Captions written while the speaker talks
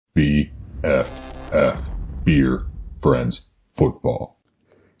BFF, Beer Friends Football.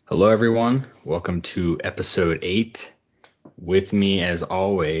 Hello, everyone. Welcome to episode 8. With me, as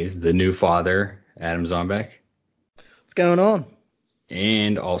always, the new father, Adam Zombeck. What's going on?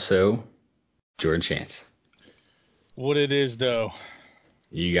 And also, Jordan Chance. What it is, though.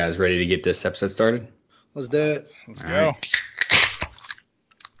 You guys ready to get this episode started? Let's do it. Let's All go. right.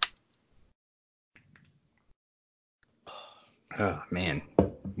 Oh, man.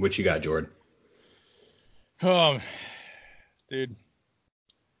 What you got, Jordan? Dude,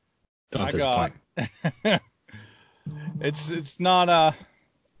 Don't I disappoint. it's not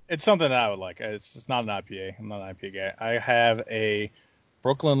it's something that I would like. It's not an IPA. I'm not an IPA guy. I have a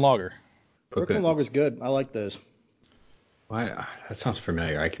Brooklyn Lager. Brooklyn Lager's good. I like those. Why? That sounds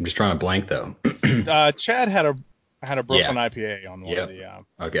familiar. I'm just drawing a blank, though. Chad had a Brooklyn IPA on one Yep. of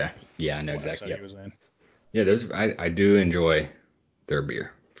the Okay. Yeah, I know one exactly. episode he was in. Yeah, those I do enjoy their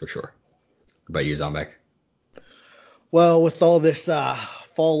beer, for sure. What about you, Zombeck? Well, with all this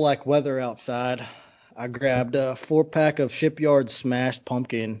fall-like weather outside, I grabbed a 4-pack of Shipyard Smashed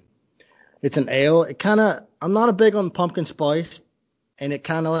Pumpkin. It's an ale. I'm not a big on pumpkin spice, and it's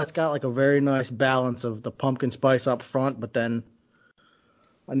got like a very nice balance of the pumpkin spice up front, but then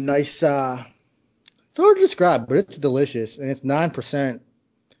a nice, it's hard to describe, but it's delicious, and it's 9%.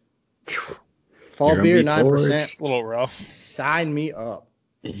 Fall You're beer, gonna be 9%. It's a little rough. Sign me up.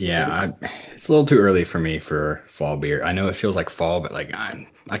 Yeah, it's a little too early for me for fall beer. I know it feels like fall, but like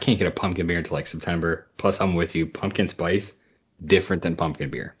I can't get a pumpkin beer until like September. Plus, I'm with you. Pumpkin spice, different than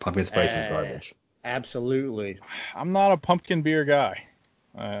pumpkin beer. Pumpkin spice is garbage. Absolutely. I'm not a pumpkin beer guy.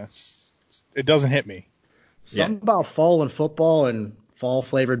 It doesn't hit me. Something about fall and football and fall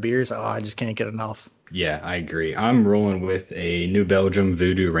flavored beers. Oh, I just can't get enough. Yeah, I agree. I'm rolling with a New Belgium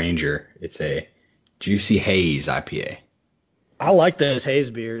Voodoo Ranger. It's a Juicy Haze IPA. I like those haze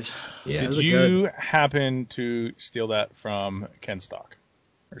beers. Yeah. Did Those are you happen to steal that from Ken Stock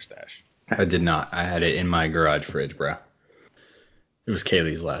or Stash? I did not. I had it in my garage fridge, bro. It was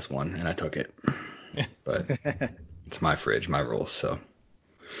Kaylee's last one, and I took it. But it's my fridge, my rules, so.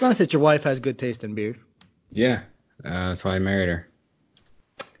 It's nice that your wife has good taste in beer. Yeah, that's why I married her.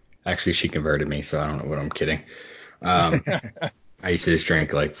 Actually, she converted me, so I don't know what I'm kidding. I used to just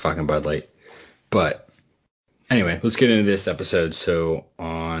drink like fucking Bud Light. But anyway, let's get into this episode. So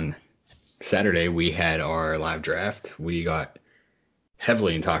on Saturday, we had our live draft. We got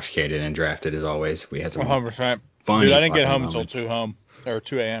heavily intoxicated and drafted as always. We had some 100%. funny Dude, I didn't get fucking home moments. until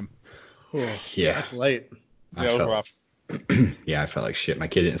 2 a.m. Oh, Yeah. That's late. I Yeah, it was felt- rough. Yeah, I felt like shit. My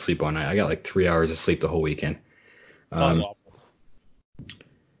kid didn't sleep all night. I got like 3 hours of sleep the whole weekend. Sounds awful.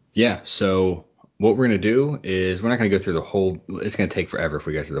 Yeah, so what we're going to do is we're not going to go through the whole – it's going to take forever if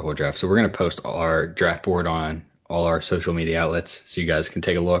we go through the whole draft. So we're going to post our draft board on all our social media outlets so you guys can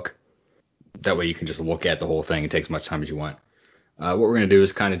take a look. That way you can just look at the whole thing and take as much time as you want. What we're going to do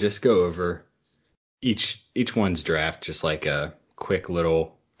is kind of just go over each one's draft, just like a quick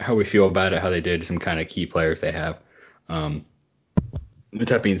little how we feel about it, how they did, some kind of key players they have. With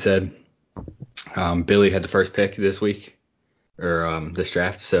that being said, Billy had the first pick this week. Or this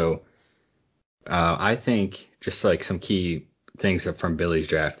draft. So I think just like some key things from Billy's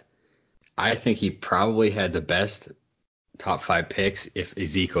draft, I think he probably had the best top 5 picks if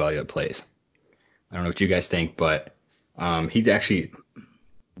Ezekiel Elliott plays. I don't know what you guys think, but he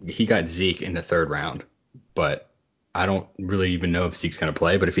got Zeke in the 3rd round, but I don't really even know if Zeke's going to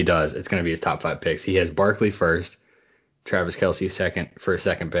play. But if he does, it's going to be his top 5 picks. He has Barkley first, Travis Kelce for his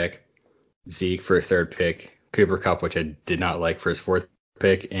 2nd pick, Zeke for his 3rd pick, Cooper Kupp, which I did not like, for his 4th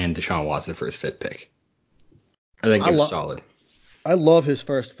pick, and Deshaun Watson for his 5th pick. I think it was solid. I love his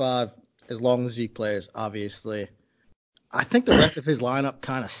first 5 as long as he plays, obviously. I think the rest of his lineup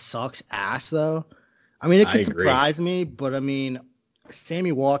kind of sucks ass, though. I mean, it could surprise me, but I mean,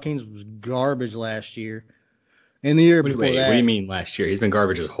 Sammy Watkins was garbage last year. And the year before that. What do you mean last year? He's been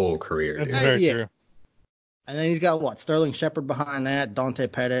garbage his whole career. That's Dude. very true. And then he's got, Sterling Shepard behind that, Dante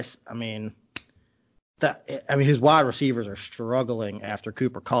Pettis. I mean, his wide receivers are struggling after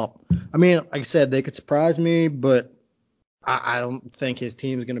Cooper Kupp. I mean, like I said, they could surprise me, but I don't think his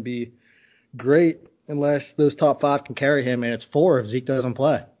team is going to be great unless those top 5 can carry him, and it's 4 if Zeke doesn't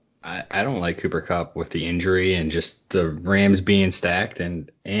play. I don't like Cooper Kupp with the injury and just the Rams being stacked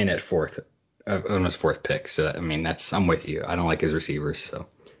and at 4th, on his 4th pick. So, I mean, I'm with you. I don't like his receivers, so.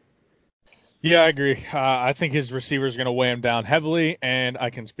 Yeah, I agree. I think his receivers are going to weigh him down heavily, and I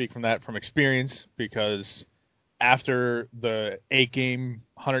can speak from experience because after the 8-game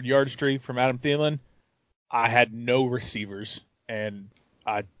 100-yard streak from Adam Thielen, I had no receivers, and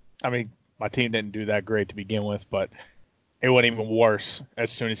I mean, my team didn't do that great to begin with, but it went even worse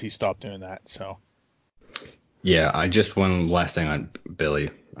as soon as he stopped doing that. So. Yeah, I just one last thing on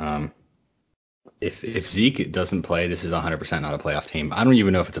Billy. If Zeke doesn't play, this is 100% not a playoff team. I don't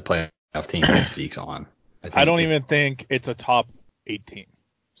even know if it's a playoff team if Zeke's on. I don't even think it's a top 8 team.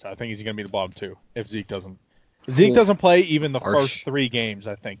 So I think he's going to be the bottom 2 if Zeke doesn't. If Zeke doesn't play even the first 3 games,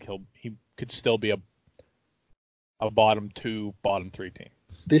 I think he could still be a bottom 2, bottom 3 team.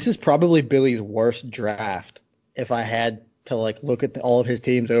 This is probably Billy's worst draft if I had to look at all of his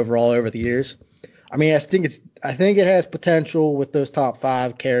teams overall over the years. I mean, I think it has potential with those top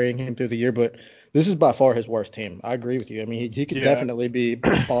 5 carrying him through the year, but this is by far his worst team. I agree with you. I mean, he could definitely be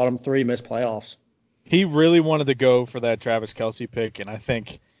bottom 3, miss playoffs. He really wanted to go for that Travis Kelce pick, and I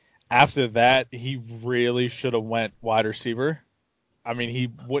think after that, he really should have went wide receiver. I mean, he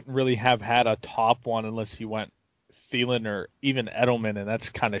wouldn't really have had a top one unless he went Thielen or even Edelman, and that's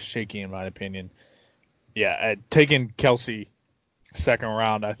kind of shaky in my opinion. Yeah, taking Kelce second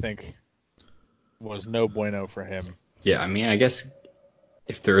round, I think, was no bueno for him. Yeah, I mean, I guess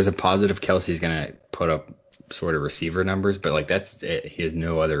if there is a positive, Kelsey's going to put up sort of receiver numbers, but that's it. He has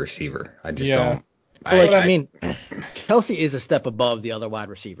no other receiver. I just don't. I mean, Kelce is a step above the other wide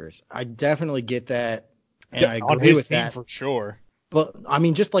receivers. I definitely get that, and I agree on his with team that for sure. But I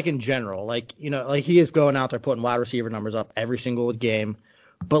mean, just in general, he is going out there putting wide receiver numbers up every single game.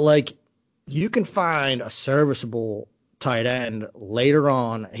 But you can find a serviceable tight end later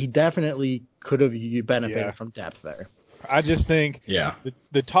on. He definitely could have benefited from depth there. I just think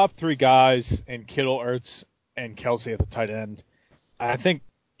the top 3 guys in Kittle, Ertz, and Kelce at the tight end, I think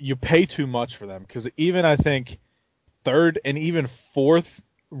you pay too much for them because even I think 3rd and even 4th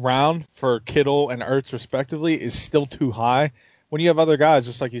round for Kittle and Ertz respectively is still too high when you have other guys,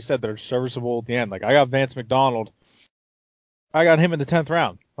 just like you said, that are serviceable at the end. I got Vance McDonald. I got him in the 10th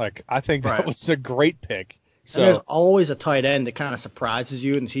round. I think that was a great pick. So and there's always a tight end that kind of surprises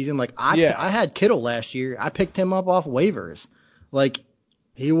you in the season. I had Kittle last year. I picked him up off waivers.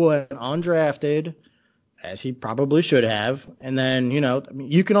 He went undrafted, as he probably should have. And then,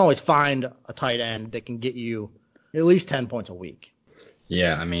 you can always find a tight end that can get you at least 10 points a week.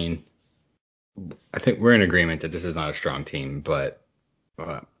 Yeah, I mean, I think we're in agreement that this is not a strong team, but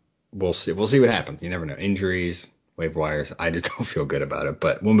we'll see. We'll see what happens. You never know. Injuries, waiver wires. I just don't feel good about it.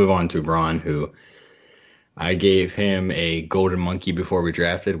 But we'll move on to Braun, who I gave him a golden monkey before we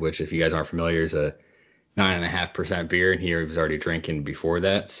drafted, which, if you guys aren't familiar, is a 9.5% beer, and he was already drinking before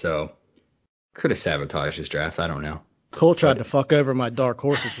that. So could have sabotaged his draft. I don't know. Cole tried to fuck over my dark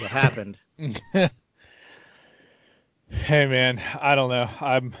horses. What happened? Hey man, I don't know.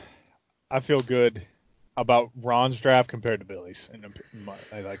 I feel good about Ron's draft compared to Billy's.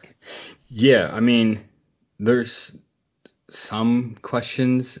 Yeah, I mean, there's some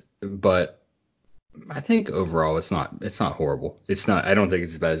questions, but I think overall it's not horrible. It's not. I don't think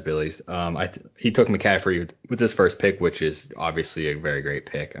it's as bad as Billy's. He took McCaffrey with his first pick, which is obviously a very great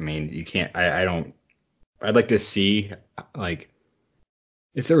pick. I mean, you can't. I'd like to see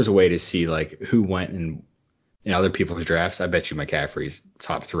if there was a way to see who went in other people's drafts. I bet you McCaffrey's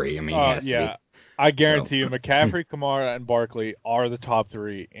top 3. I mean, he has to be. I guarantee you McCaffrey, Kamara, and Barkley are the top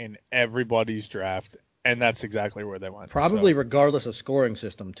 3 in everybody's draft, and that's exactly where they went. Probably regardless of scoring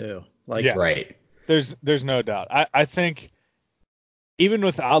system too. Right. There's no doubt. I think even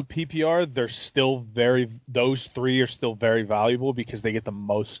without PPR, those 3 are still very valuable because they get the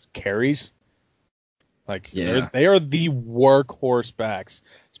most carries. They are the workhorse backs,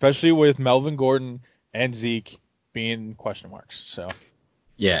 especially with Melvin Gordon and Zeke being question marks. So.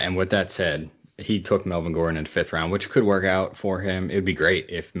 Yeah, and with that said, he took Melvin Gordon in the 5th round, which could work out for him. It would be great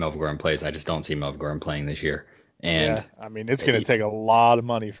if Melvin Gordon plays. I just don't see Melvin Gordon playing this year. And I mean, it's going to take a lot of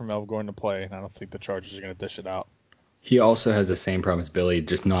money for Melvin Gordon to play, and I don't think the Chargers are going to dish it out. He also has the same problem as Billy,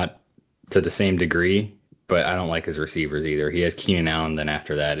 just not to the same degree, but I don't like his receivers either. He has Keenan Allen, then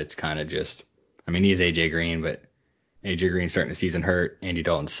after that, it's kind of just, I mean, he's A.J. Green, but A.J. Green's starting the season hurt. Andy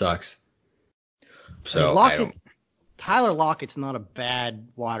Dalton sucks. So Tyler Lockett's not a bad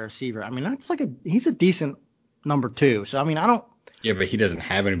wide receiver. I mean, he's a decent number 2. So, I mean, I don't. Yeah, but he doesn't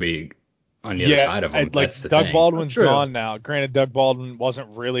have anybody on the other side of him. That's the Doug thing. Baldwin's gone now. Granted, Doug Baldwin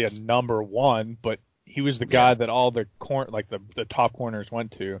wasn't really a number 1, but he was the guy that all the the top corners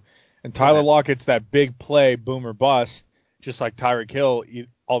went to. And Tyler Lockett's that big play, boom or bust, just like Tyreek Hill,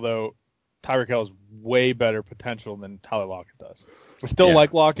 although Tyreek Hill has way better potential than Tyler Lockett does. I still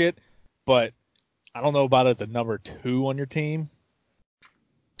like Lockett, but I don't know about as a number 2 on your team.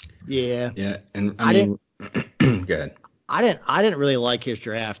 Yeah. Yeah, and I mean, go ahead. I didn't really like his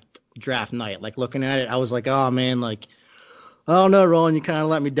draft night. Looking at it, I was like, oh man, I don't know, Roland, you kind of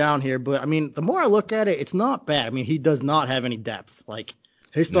let me down here, but I mean, the more I look at it, it's not bad. I mean, he does not have any depth. Like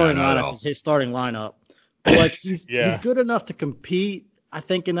his No, starting not at lineup all. is his starting lineup. But like he's Yeah. good enough to compete, I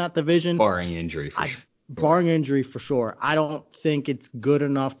think, in that division. Barring injury, for I, sure. barring injury for sure. I don't think it's good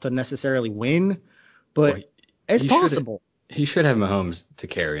enough to necessarily win, but Well, it's he should- possible. He should have Mahomes to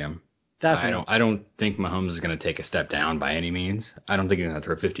carry him. Definitely. I don't think Mahomes is going to take a step down by any means. I don't think he's going to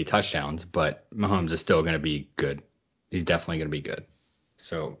throw 50 touchdowns, but Mahomes is still going to be good. He's definitely going to be good.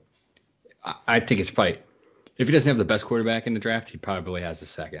 So I think it's probably, if he doesn't have the best quarterback in the draft, he probably has the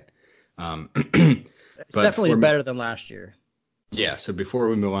second. It's but definitely for me- better than last year. Yeah. So before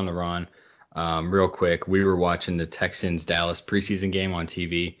we move on to Ron, real quick, we were watching the Texans Dallas preseason game on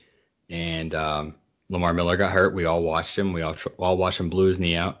TV, and Lamar Miller got hurt. We all watched him. We all watched him blew his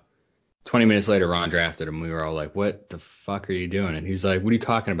knee out. 20 minutes later, Ron drafted him. We were all like, "What the fuck are you doing?" And he's like, "What are you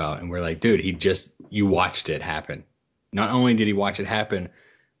talking about?" And we're like, "Dude, you watched it happen. Not only did he watch it happen,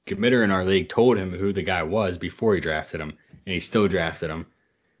 committer in our league told him who the guy was before he drafted him, and he still drafted him,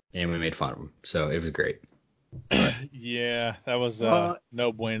 and we made fun of him. So it was great." Yeah, that was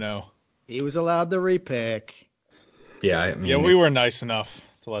no bueno. He was allowed to repick. Yeah, I mean, Yeah, we were nice enough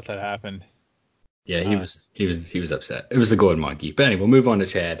to let that happen. Yeah, he was upset. It was the golden monkey. But anyway, we'll move on to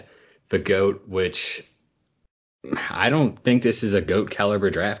Chad, the GOAT, which I don't think this is a GOAT caliber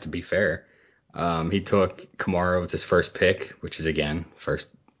draft, to be fair. He took Kamara with his first pick, which is again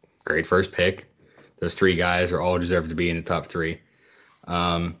great first pick. Those three guys are all deserved to be in the top three.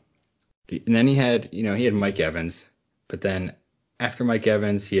 And then he had Mike Evans, but then after Mike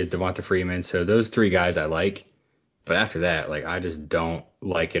Evans, he has Devonta Freeman. So those three guys I like, but after that, like I just don't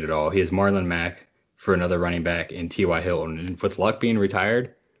like it at all. He has Marlon Mack for another running back and T.Y. Hilton. And with Luck being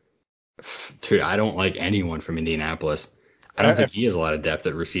retired, dude, I don't like anyone from Indianapolis. I don't think he has a lot of depth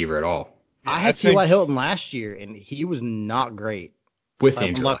at receiver at all. I had T.Y. Hilton last year, and he was not great. With when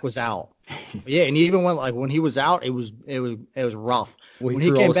Andrew Luck was out. Yeah, and even when he was out, it was rough. Well, when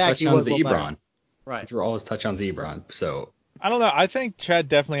he came back, he was Ebron. Right. He threw all his touchdowns to Ebron. So I don't know. I think Chad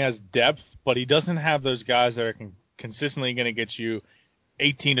definitely has depth, but he doesn't have those guys that are consistently going to get you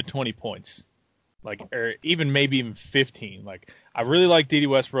 18 to 20 points, like or maybe even 15. Like I really like Dede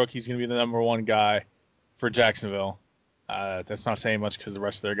Westbrook. He's going to be the number one guy for Jacksonville. That's not saying much because the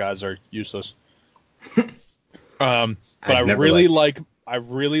rest of their guys are useless. But I really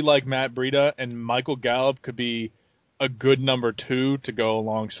like Matt Breida, and Michael Gallup could be a good number two to go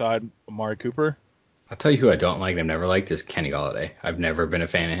alongside Amari Cooper. I'll tell you who I don't like and I've never liked is Kenny Golladay. I've never been a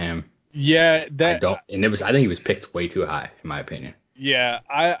fan of him. Yeah, I think he was picked way too high, in my opinion. Yeah,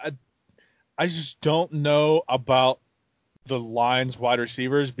 I just don't know about the Lions wide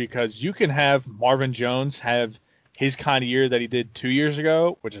receivers because you can have Marvin Jones have his kind of year that he did 2 years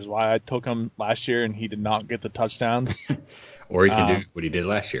ago, which is why I took him last year and he did not get the touchdowns. Or he can do what he did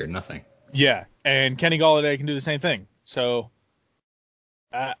last year, nothing. Yeah, and Kenny Golladay can do the same thing. So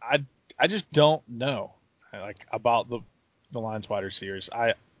I just don't know about the Lions wide receivers.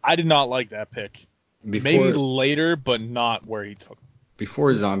 I did not like that pick. Maybe later, but not where he took him.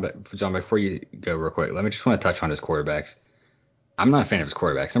 John, before you go real quick, let me just want to touch on his quarterbacks. I'm not a fan of his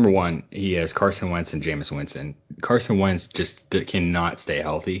quarterbacks. Number one, he has Carson Wentz and Jameis Winston. Carson Wentz just cannot stay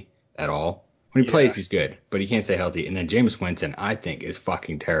healthy at all. When he plays, he's good, but he can't stay healthy. And then Jameis Winston, I think, is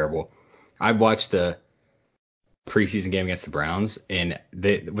fucking terrible. I watched the preseason game against the Browns, and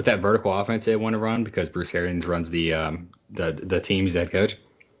with that vertical offense they want to run because Bruce Arians runs the team's head coach.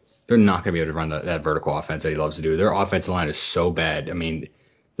 They're not going to be able to run that vertical offense that he loves to do. Their offensive line is so bad. I mean,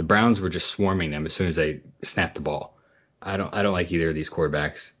 the Browns were just swarming them as soon as they snapped the ball. I don't like either of these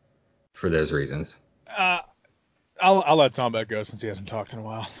quarterbacks for those reasons. I'll let Tom Beck go since he hasn't talked in a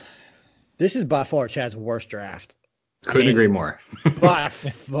while. This is by far Chad's worst draft. Couldn't agree more. By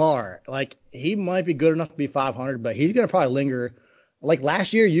far. Like, he might be good enough to be 500, but he's going to probably linger. Like,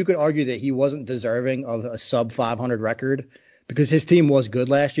 last year, you could argue that he wasn't deserving of a sub-500 record because his team was good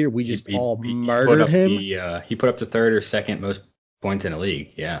last year. We just murdered him. He put up the third or second most points in the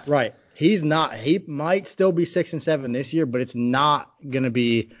league. Yeah. Right. He's not. He might still be 6 and 7 this year, but it's not going to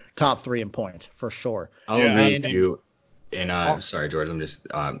be top 3 in points for sure. I'll agree with you. And sorry, George, let me just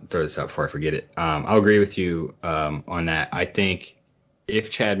throw this out before I forget it. I'll agree with you on that. I think if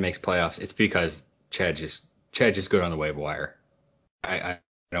Chad makes playoffs, it's because Chad just good on the waiver wire. I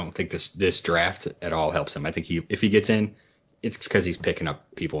don't think this draft at all helps him. I think if he gets in, it's because he's picking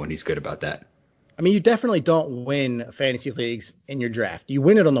up people and he's good about that. I mean, you definitely don't win fantasy leagues in your draft. You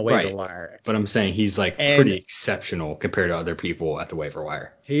win it on the waiver wire. But I'm saying he's pretty exceptional compared to other people at the waiver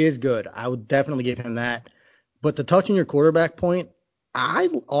wire. He is good. I would definitely give him that. But to touch on your quarterback point, I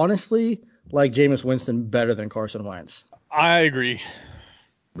honestly like Jameis Winston better than Carson Wentz. I agree.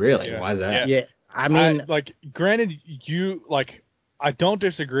 Really? Yeah. Why is that? Yeah, I mean, Granted, I don't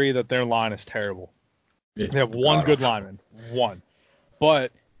disagree that their line is terrible. It's They have one good god-awful. lineman, one.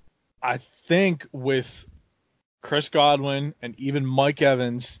 But I think with Chris Godwin and even Mike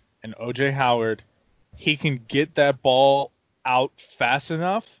Evans and O.J. Howard, he can get that ball out fast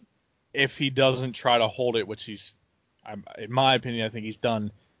enough if he doesn't try to hold it, which in my opinion, I think he's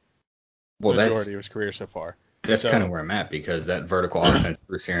done the Well, majority of his career so far. that's So- kind of where I'm at, because that vertical offense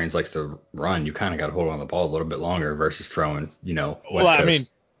Bruce Arians likes to run. You kind of got to hold on the ball a little bit longer versus throwing, West Well, Coast. I mean,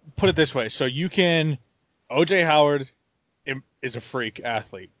 put it this way. So O.J. Howard is a freak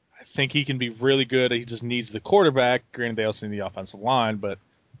athlete. I think he can be really good. He just needs the quarterback. Granted, they also need the offensive line, but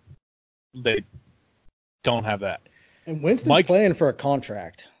they don't have that. and Winston's Mike- playing for a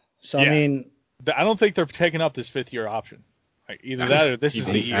contract. So, Yeah. I mean, I don't think they're taking up this fifth-year option. Like, either that or this is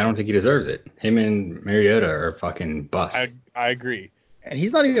the year. I don't think he deserves it. Him and Mariota are fucking bust. I agree. and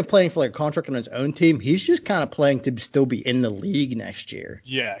he's not even playing for like a contract on his own team. He's just kind of playing to still be in the league next year.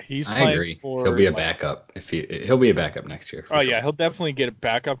 Yeah, he's I playing agree. for. He'll be a backup. He'll be a backup next year. for Oh sure. yeah, he'll definitely get a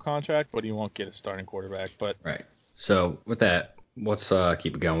backup contract, but he won't get a starting quarterback. But Right. So with that, let's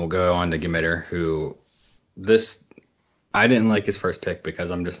keep it going. We'll go on to Gmitter, who I didn't like his first pick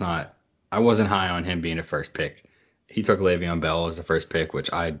because I wasn't high on him being a first pick. He took Le'Veon Bell as the first pick,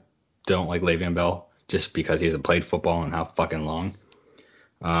 which I don't like Le'Veon Bell just because he hasn't played football in how fucking long.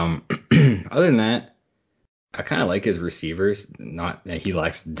 Other than that, I kind of like his receivers. He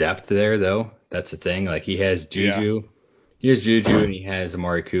lacks depth there though. That's the thing. Like he has Juju. He has Juju and he has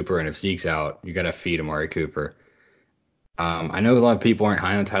Amari Cooper, and if Zeke's out, you got to feed Amari Cooper. I know a lot of people aren't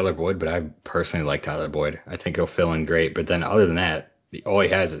high on Tyler Boyd, but I personally like Tyler Boyd. I think he'll fill in great. But then other than that, all he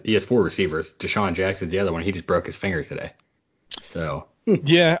has 4 receivers. Deshaun Jackson's the other one. He just broke his finger today. So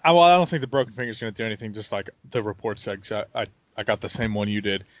yeah, I don't think the broken finger is going to do anything. Just like the report said, 'cause I got the same one you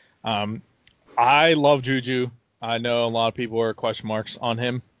did. I love Juju. I know a lot of people are question marks on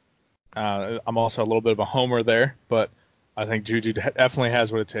him. I'm also a little bit of a homer there, but I think Juju definitely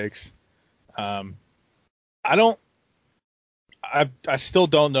has what it takes. I still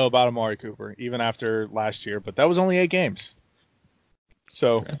don't know about Amari Cooper, even after last year, but that was only 8 games.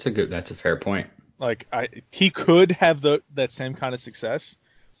 So that's a fair point. like he could have that same kind of success.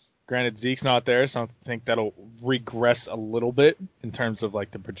 Granted, Zeke's not there, so I think that'll regress a little bit in terms of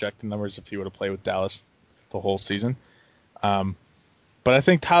like the projected numbers if he were to play with Dallas the whole season. But I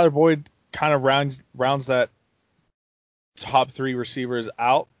think Tyler Boyd kind of rounds that top 3 receivers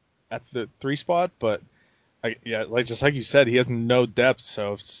out at the 3 spot. But just like you said, he has no depth.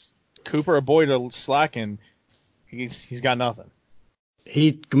 So if Cooper or Boyd are slacking, he's got nothing.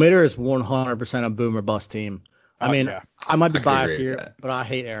 Gmitter is 100% a boomer bust team. I mean, yeah. I might be I can biased agree with here, that. but I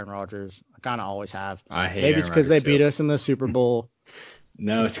hate Aaron Rodgers. I kind of always have. I hate Maybe Aaron it's because they Rodgers, beat too. us in the Super Bowl.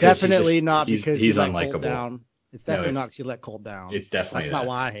 No, it's 'cause Definitely not because he he's let Colt unlikable. down. It's No, definitely not because he let Colt down. It's definitely That's not that.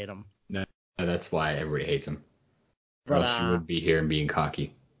 why I hate him. No, that's why everybody hates him. Or But, else you would be here and being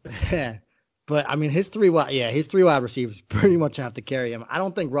cocky. but I mean, his three wide receivers pretty much have to carry him. I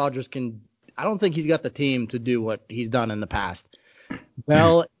don't think he's got the team to do what he's done in the past.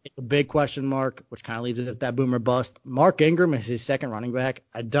 Bell, it's a big question mark, which kind of leaves it at that boomer bust. Mark Ingram is his second running back.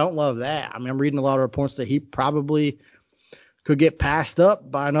 I don't love that. I mean, I'm reading a lot of reports that he probably could get passed up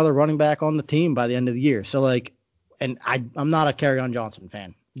by another running back on the team by the end of the year. So, I'm not a Kerryon Johnson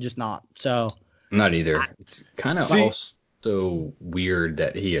fan. Just not. So. I'm not either. It's kind of See- also weird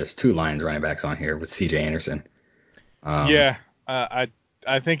that he has 2 Lions running backs on here with C.J. Anderson.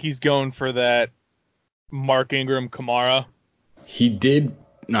 I think he's going for that Mark Ingram Kamara. He did,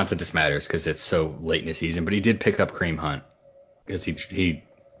 not that this matters because it's so late in the season, but he did pick up Kareem Hunt because he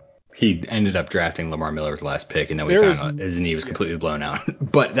ended up drafting Lamar Miller's last pick, and then we found out his knee was completely blown out.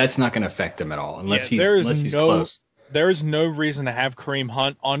 But that's not going to affect him at all unless he's close. There is no reason to have Kareem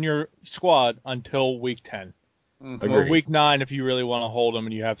Hunt on your squad until week 10 or Agreed. week 9 if you really want to hold him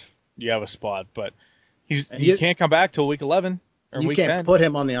and you have a spot. But he you- can't come back till week 11 or You week can't 10. put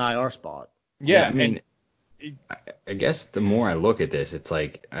him on the IR spot. Yeah, I mean, I guess the more I look at this, it's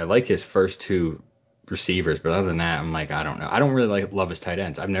like I like his first 2 receivers, but other than that, I'm like, I don't know. I don't really love his tight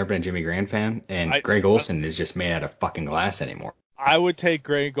ends. I've never been a Jimmy Graham fan, and Greg Olsen is just made out of fucking glass anymore. I would take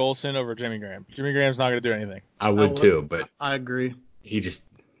Greg Olsen over Jimmy Graham. Jimmy Graham's not going to do anything. I would too, but I agree. he just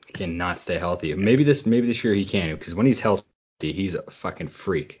cannot stay healthy. Maybe this year he can, because when he's healthy, he's a fucking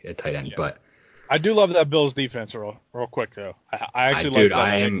freak at tight end. Yeah. But I do love that Bills defense real quick though. I actually like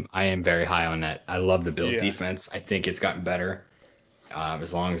that. I am very high on that. I love the Bills Yeah. defense. I think it's gotten better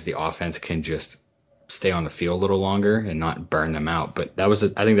as long as the offense can just stay on the field a little longer and not burn them out. But I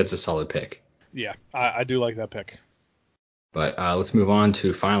think that's a solid pick. Yeah, I do like that pick. But let's move on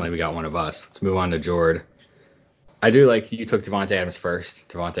to, finally, we got one of us. Let's move on to Jord. I do like you took Devontae Adams first.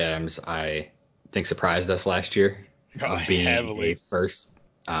 Devontae Adams, I think, surprised us last year of being Heavily. a first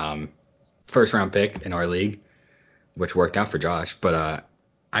round pick in our league, which worked out for Josh. But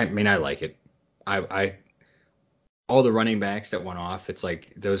I mean, I like it. I all the running backs that went off, it's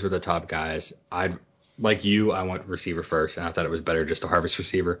like those were the top guys. I want receiver first, and I thought it was better just to harvest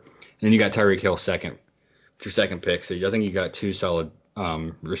receiver. And then you got Tyreek Hill second, with your second pick. So I think you got two solid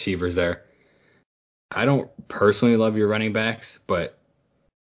receivers there. I don't personally love your running backs, but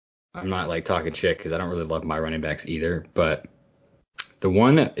I'm not like talking shit because I don't really love my running backs either. But the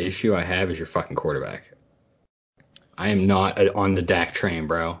one issue I have is your fucking quarterback. I am not on the Dak train,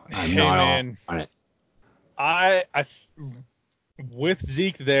 bro. I'm not on it. With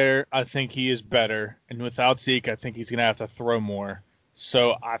Zeke there, I think he is better, and without Zeke, I think he's gonna have to throw more.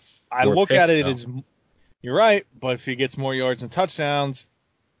 So I More look picks, at it though. as, you're right, but if he gets more yards and touchdowns,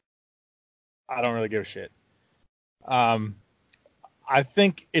 I don't really give a shit. I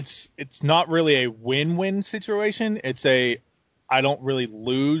think it's not really a win-win situation. It's a I don't really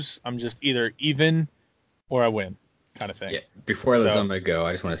lose. I'm just either even or I win kind of thing. Yeah. Before I let somebody go,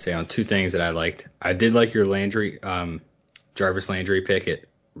 I just want to say on two things that I liked. I did like your Landry, Jarvis Landry pick at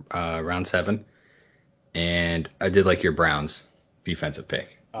round 7, and I did like your Browns defensive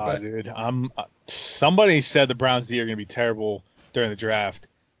pick. Dude, somebody said the Browns D are going to be terrible during the draft,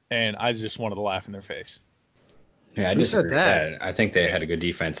 and I just wanted to laugh in their face. Yeah, I disagree with that. I think they had a good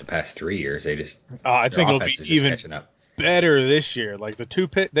defense the past 3 years. They just I think it'll be even better this year. Like the two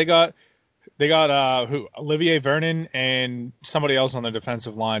pick they got Olivier Vernon and somebody else on the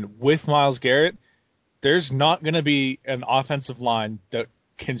defensive line with Myles Garrett. There's not going to be an offensive line that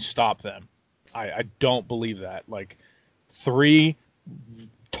can stop them. I don't believe that. Like 3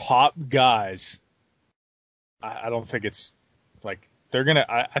 top guys. I don't think it's like they're gonna.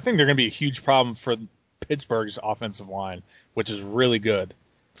 I think they're gonna be a huge problem for Pittsburgh's offensive line, which is really good.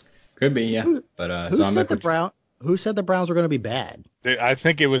 Could be, yeah. But who said the Browns were going to be bad? I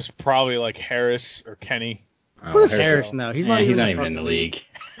think it was probably like Harris or Kenny. What is Harris now? He's not even in the league.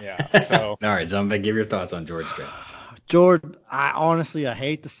 Yeah. So all right, Zombie, give your thoughts on George draft. George, I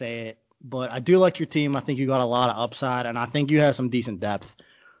hate to say it, but I do like your team. I think you got a lot of upside, and I think you have some decent depth.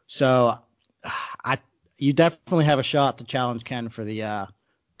 So you definitely have a shot to challenge Ken for the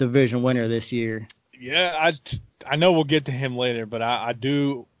division winner this year. Yeah, I know we'll get to him later, but I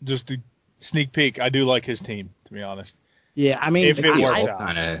do, just to sneak peek, I do like his team, to be honest. Yeah, I mean, if it works out.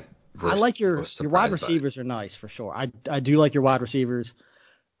 I like your wide receivers are nice for sure. I do like your wide receivers.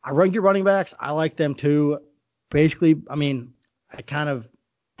 I rank your running backs. I like them too. Basically, I mean,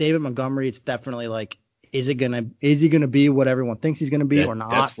 David Montgomery, it's definitely like, is he gonna be what everyone thinks he's gonna be or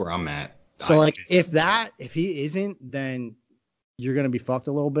not? That's where I'm at. So if he isn't, then you're gonna be fucked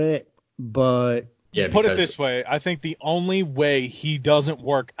a little bit. But yeah, put it this way, I think the only way he doesn't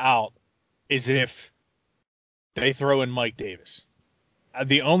work out is if they throw in Mike Davis.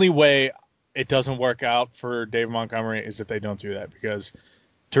 The only way it doesn't work out for David Montgomery is if they don't do that, because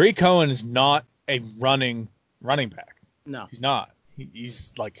Tariq Cohen is not a running back. No, he's not.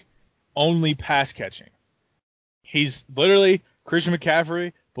 He's like only pass catching. He's literally Christian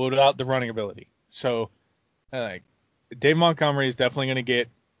McCaffrey, but without the running ability. So, Dave Montgomery is definitely going to get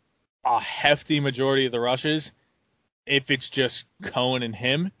a hefty majority of the rushes if it's just Cohen and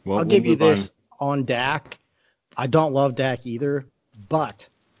him. Well, I'll give you this on Dak. I don't love Dak either, but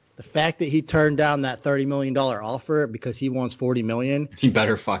the fact that he turned down that $30 million offer because he wants $40 million. He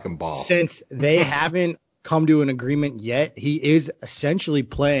better fucking ball. Since they haven't come to an agreement yet, he is essentially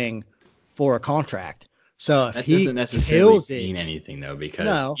playing for a contract. So if that he doesn't necessarily mean it, anything though,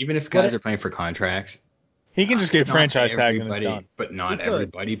 because even if guys are playing for contracts, he can just get franchise tagged and it's done. But not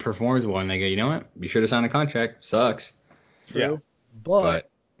everybody performs well, and they go, you know what? You should have signed a contract. Sucks. True. Yeah. But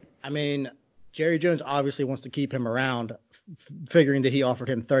I mean, Jerry Jones obviously wants to keep him around, figuring that he offered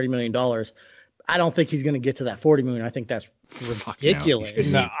him $30 million. I don't think he's going to get to that $40 million. I think that's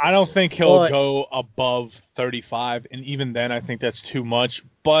ridiculous. No, I don't think he'll go above 35, and even then, I think that's too much.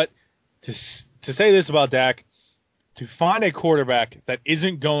 But to say this about Dak, to find a quarterback that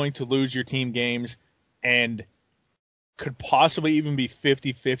isn't going to lose your team games and could possibly even be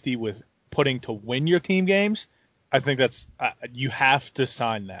 50-50 with putting to win your team games, I think that's you have to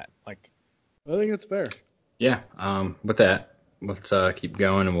sign that. I think it's fair. Yeah. With that, let's keep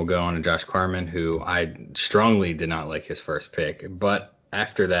going, and we'll go on to Josh Carman, who I strongly did not like his first pick. But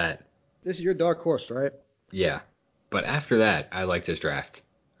after that, this is your dark horse, right? Yeah. But after that, I liked his draft.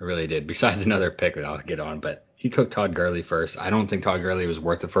 I really did. Besides another pick that I'll get on, but he took Todd Gurley first. I don't think Todd Gurley was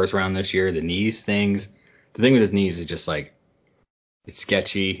worth the first round this year. The knees things. The thing with his knees is just like It's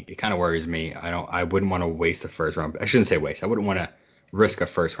sketchy. It kind of worries me. I wouldn't want to waste a first round. I shouldn't say waste. I wouldn't want to risk a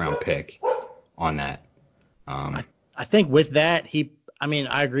first round pick on that. I think with that,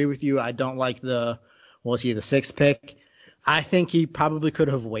 I agree with you. I don't like the sixth pick. I think he probably could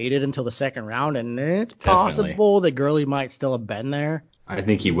have waited until the second round, and it's possible that Gurley might still have been there. I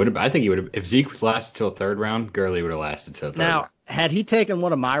think he would have. If Zeke lasted till third round, Gurley would have lasted till third round. Had he taken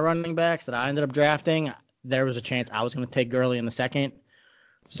one of my running backs that I ended up drafting, there was a chance I was going to take Gurley in the second.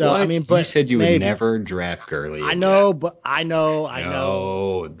 So what? but you said you would never draft Gurley. I know. I know.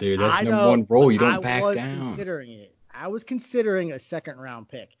 No, dude, that's number one rule. You don't back down. I was considering a second round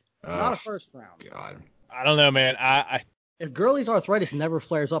pick, not a first round. God, I don't know, man. If Gurley's arthritis never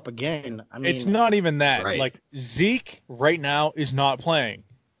flares up again, it's not even that. Right. Like, Zeke right now is not playing.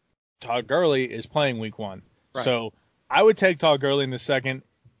 Todd Gurley is playing week 1. Right. So I would take Todd Gurley in the second,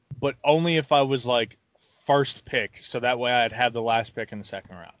 but only if I was like first pick, so that way I'd have the last pick in the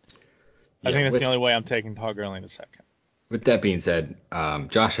second round. I think that's the only way I'm taking Todd Gurley in the second. With that being said,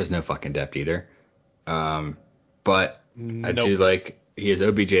 Josh has no fucking depth either. But I do like, he has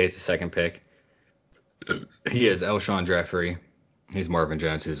OBJ as the second pick. He has Alshon Jeffrey. He's Marvin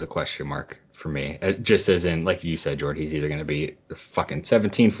Jones, who's a question mark for me. Just as in, like you said, Jordan, he's either going to be the fucking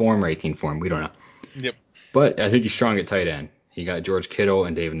 17 form or 18 form. We don't know. Yep. But I think he's strong at tight end. He got George Kittle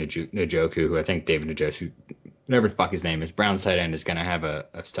and David Njoku, who I think David Njoku, whatever the fuck his name is, Brown's tight end, is going to have a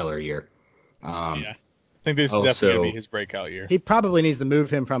stellar year. Yeah. I think this is definitely going to be his breakout year. He probably needs to move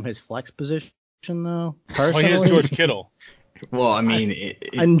him from his flex position, though. Personally. Well, he has George Kittle. Well, I mean,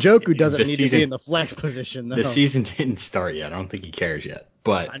 Njoku doesn't need to be in the flex position, though. The season didn't start yet. I don't think he cares yet.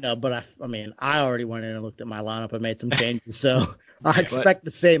 But I know, but I already went in and looked at my lineup and made some changes, so I expect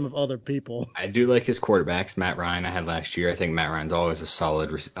the same of other people. I do like his quarterbacks. Matt Ryan I had last year. I think Matt Ryan's always a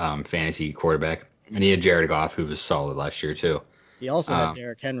solid fantasy quarterback. And he had Jared Goff, who was solid last year, too. He also had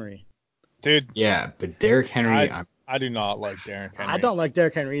Derrick Henry. Dude. Yeah, but Derrick Henry... I do not like Derrick Henry. I don't like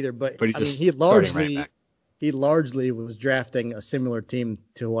Derrick Henry either, but he's he largely was drafting a similar team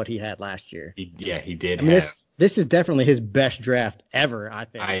to what he had last year. He did. This is definitely his best draft ever, I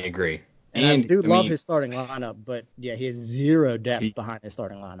think. I agree. And I do love his starting lineup, but yeah, he has zero depth behind his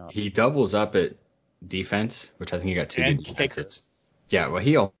starting lineup. He doubles up at defense, which I think he got 2 good defenses. Yeah, well,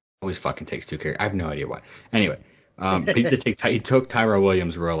 he always fucking takes 2 carries. I have no idea why. Anyway, he took Tyrell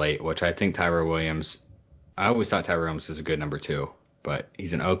Williams real late, which I think I always thought Tyrell Williams was a good number 2. But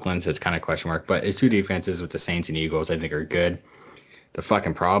he's in Oakland, so it's kind of a question mark. But his 2 defenses with the Saints and Eagles, I think, are good. The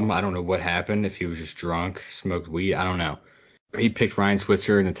fucking problem, I don't know what happened. If he was just drunk, smoked weed, I don't know. He picked Ryan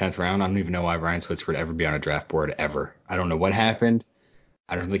Switzer in the 10th round. I don't even know why Ryan Switzer would ever be on a draft board, ever. I don't know what happened.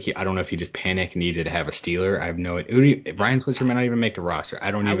 I don't know if he just panicked, needed to have a Steeler. I have no idea. Ryan Switzer might not even make the roster. I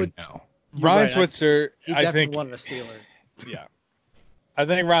don't even know. Ryan Switzer, he definitely wanted a Steeler. Yeah. I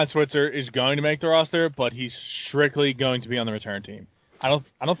think Ryan Switzer is going to make the roster, but he's strictly going to be on the return team. I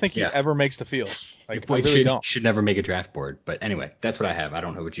don't think he ever makes the field. Like, I really don't. Should never make a draft board. But anyway, that's what I have. I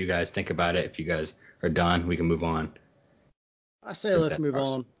don't know what you guys think about it. If you guys are done, we can move on. I say let's move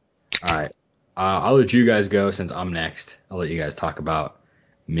on. All right. I'll let you guys go since I'm next. I'll let you guys talk about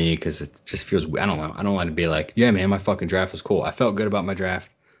me because it just feels, I don't know. I don't want to be like, yeah, man, my fucking draft was cool. I felt good about my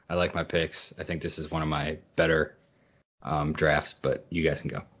draft. I like my picks. I think this is one of my better drafts, but you guys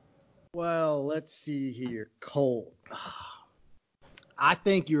can go. Well, let's see here. Cole. I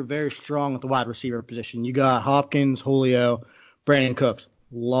think you're very strong at the wide receiver position. You got Hopkins, Julio, Brandon Cooks.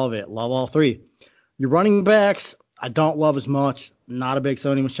 Love it. Love all 3. Your running backs, I don't love as much. Not a big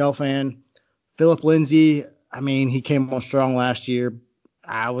Sony Michel fan. Phillip Lindsay, he came on strong last year.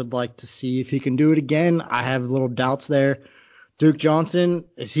 I would like to see if he can do it again. I have little doubts there. Duke Johnson,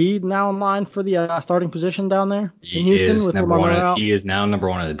 is he now in line for the starting position down there in Houston with Lamar out? He is now number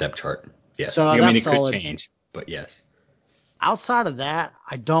 1 on the depth chart. Yes. So it could change, but yes. Outside of that,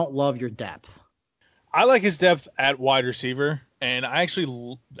 I don't love your depth. I like his depth at wide receiver, and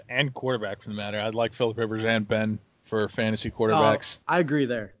and quarterback for the matter. I like Phillip Rivers and Ben for fantasy quarterbacks. I agree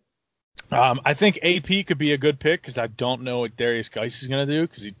there. I think AP could be a good pick because I don't know what Darius Geis is going to do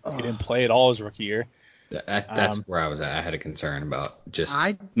because he didn't play at all his rookie year. That's where I was at. I had a concern about just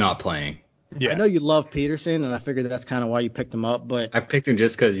not playing. Yeah. I know you love Peterson, and I figured that's kind of why you picked him up. But I picked him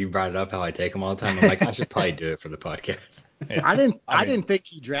just because you brought it up how I take him all the time. I'm like, I should probably do it for the podcast. Yeah. I didn't think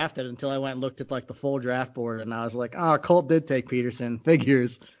he drafted until I went and looked at like the full draft board, and I was like, Colt did take Peterson.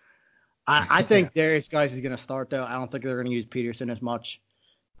 Figures. I think Darius Geis is going to start though. I don't think they're going to use Peterson as much.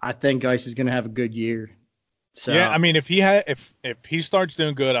 I think Geis is going to have a good year. So yeah, if he starts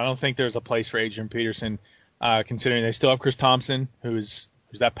doing good, I don't think there's a place for Adrian Peterson. Considering they still have Chris Thompson, who's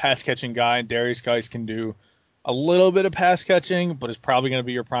that pass catching guy, and Darius Geis can do a little bit of pass catching, but is probably going to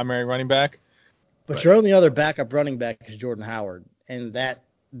be your primary running back. But your only other backup running back is Jordan Howard, and that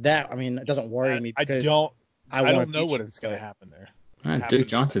I mean, it doesn't worry me because I don't know what is going to happen there. Duke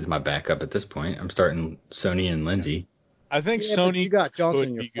Johnson's my backup at this point. I'm starting Sony and Lindsey. I think Yeah, Sony but you got Johnson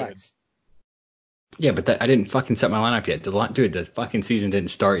in your could be flex. Yeah, but I didn't fucking set my lineup yet. Dude, the fucking season didn't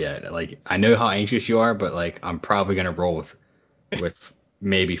start yet. Like, I know how anxious you are, but like, I'm probably gonna roll with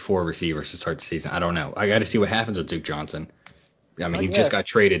maybe 4 receivers to start the season. I don't know. I got to see what happens with Duke Johnson. I mean, he just got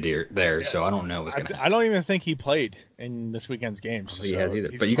traded there, so I don't know what's gonna happen. I don't even think he played in this weekend's games. He has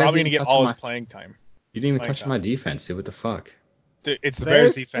either. He's But you guys probably gonna get all his my playing time. You didn't even touch on my defense, dude. What the fuck? Dude, it's the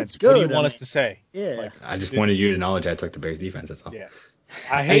Bears defense. What do you want us to say? Yeah. I just wanted you to acknowledge I took the Bears defense. That's all. Yeah.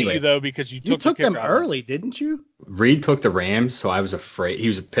 I hate you though because you took them early, didn't you? Reed took the Rams, so I was afraid. He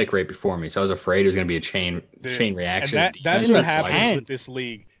was a pick right before me, so I was afraid it was going to be a chain reaction. And that's what happens with this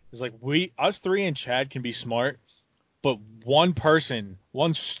league. It's like us 3 and Chad can be smart, but one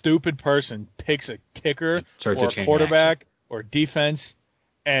stupid person picks a kicker or a quarterback or defense,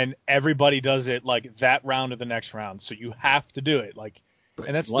 and everybody does it like that round or the next round. So you have to do it. Like,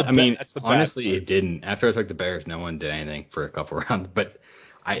 and that's the honestly, it didn't. After I took the Bears, no one did anything for a couple rounds, but.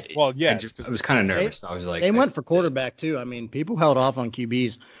 I was kind of nervous. I was like, they went for quarterback too. I mean, people held off on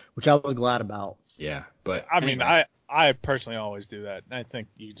QBs, which I was glad about. Yeah, but I mean, I personally always do that. I think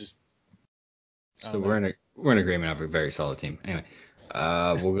you just. So we're in agreement of a very solid team. Anyway,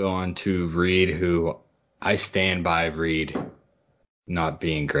 we'll go on to Reed, who I stand by Reed not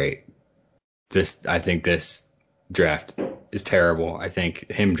being great. I think this draft is terrible. I think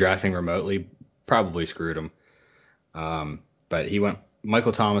him drafting remotely probably screwed him. But he went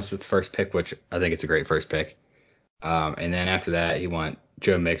Michael Thomas with the first pick, which I think it's a great first pick. And then after that, he went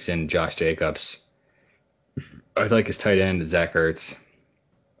Joe Mixon, Josh Jacobs. I like his tight end, Zach Ertz.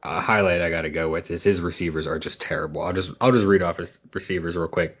 Highlight I got to go with is his receivers are just terrible. I'll just read off his receivers real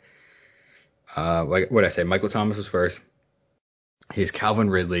quick. Like what I say, Michael Thomas was first. He's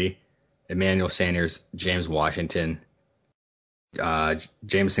Calvin Ridley, Emmanuel Sanders, James Washington,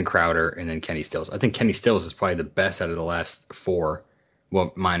 Jameson Crowder, and then Kenny Stills. I think Kenny Stills is probably the best out of the last 4.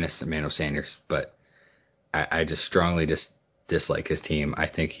 Well, minus Emmanuel Sanders, but I just strongly dislike his team. I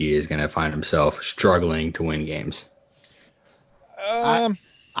think he is going to find himself struggling to win games. I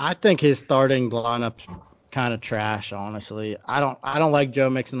think his starting lineup's kind of trash, honestly. I don't like Joe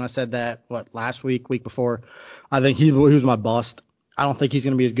Mixon. I said that last week before. I think he was my bust. I don't think he's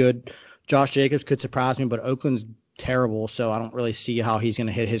going to be as good. Josh Jacobs could surprise me, but Oakland's terrible, so I don't really see how he's going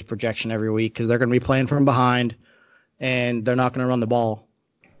to hit his projection every week because they're going to be playing from behind. And they're not going to run the ball.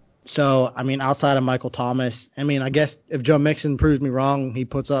 So, I mean, outside of Michael Thomas, I mean, I guess if Joe Mixon proves me wrong, he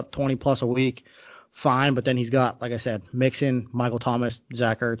puts up 20-plus a week, fine. But then he's got, like I said, Mixon, Michael Thomas,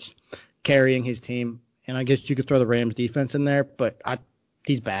 Zach Ertz carrying his team. And I guess you could throw the Rams defense in there, but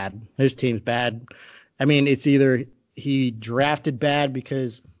he's bad. His team's bad. I mean, it's either he drafted bad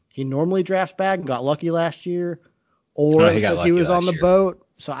because he normally drafts bad and got lucky last year, or because he was on the boat.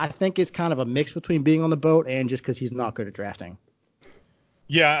 So I think it's kind of a mix between being on the boat and just because he's not good at drafting.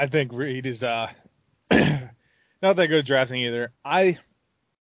 Yeah, I think Reed is not that good at drafting either. I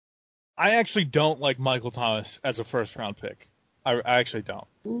actually don't like Michael Thomas as a first-round pick. I actually don't.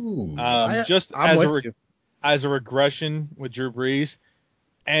 Ooh, as a regression with Drew Brees,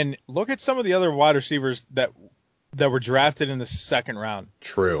 and look at some of the other wide receivers that were drafted in the second round.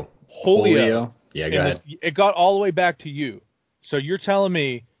 True. Julio. Yeah, go ahead. It got all the way back to you. So you're telling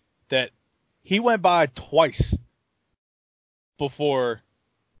me that he went by twice before.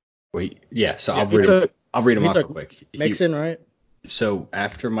 So I'll read him off real quick. Mixon, right? So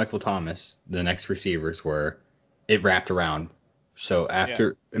after Michael Thomas, the next receivers it wrapped around. So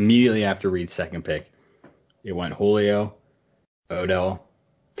immediately after Reed's second pick, it went Julio, Odell,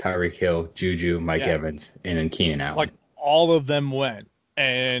 Tyreek Hill, Juju, Mike Evans, and then Keenan Allen. Like all of them went,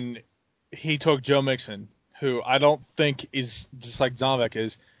 and he took Joe Mixon, who I don't think is just like Zombek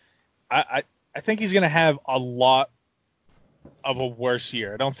is. I think he's going to have a lot of a worse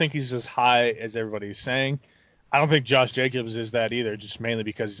year. I don't think he's as high as everybody's saying. I don't think Josh Jacobs is that either, just mainly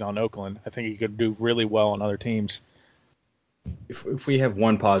because he's on Oakland. I think he could do really well on other teams. If we have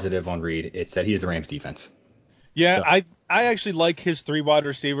one positive on Reed, it's that he's the Rams defense. Yeah, so. I actually like his 3 wide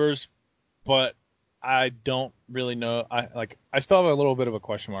receivers, but I don't really know. I still have a little bit of a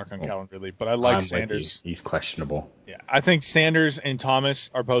question mark on Calvin Ridley, but I like Sanders. He's questionable. Yeah, I think Sanders and Thomas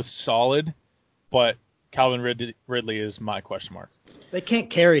are both solid, but Calvin Ridley is my question mark. They can't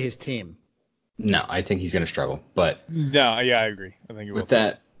carry his team. No, I think he's going to struggle. But no, yeah, I agree. I think with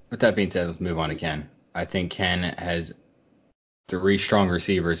that being said, let's move on to Ken. I think Ken has 3 strong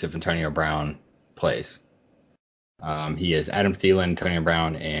receivers if Antonio Brown plays. He has Adam Thielen, Antonio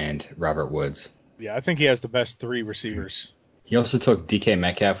Brown, and Robert Woods. Yeah, I think he has the best 3 receivers. He also took DK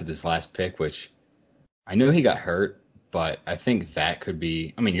Metcalf with his last pick, which I know he got hurt, but I think that could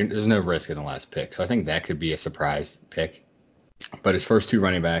be. I mean, there's no risk in the last pick, so I think that could be a surprise pick. But his first 2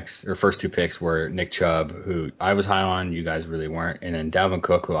 picks were Nick Chubb, who I was high on, you guys really weren't, and then Dalvin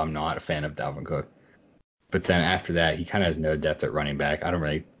Cook, who I'm not a fan of Dalvin Cook. But then after that, he kind of has no depth at running back. I don't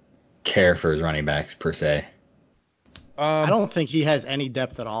really care for his running backs per se. I don't think he has any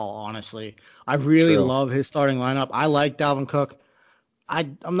depth at all, honestly. I really love his starting lineup. I like Dalvin Cook.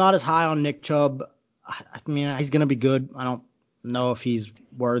 I'm not as high on Nick Chubb. I mean, he's going to be good. I don't know if he's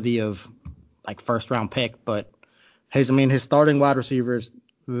worthy of like first round pick, but his starting wide receiver is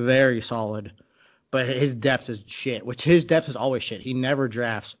very solid, but his depth is shit, which his depth is always shit. He never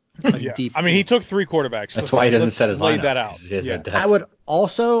drafts deep. I mean, he took 3 quarterbacks. That's why he doesn't set his lineup. Lay that out. Yeah. I would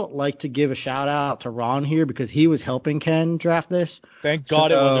also like to give a shout out to Ron here because he was helping Ken draft this. Thank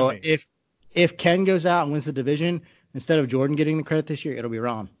God it wasn't me. If Ken goes out and wins the division, instead of Jordan getting the credit this year, it'll be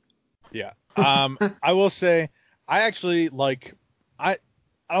Ron. Yeah. I will say I actually like I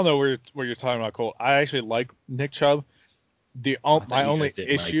don't know where you're talking about, Cole. I actually like Nick Chubb. My only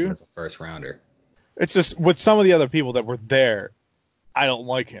issue as a first rounder. It's just with some of the other people that were there, I don't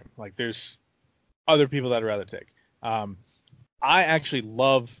like him. Like there's other people that I'd rather take. I actually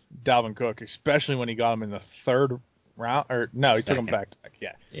love Dalvin Cook, especially when he got him in the 3rd round. Or no, he took him back.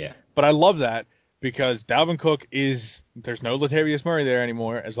 Yeah. But I love that because Dalvin Cook there's no Latavius Murray there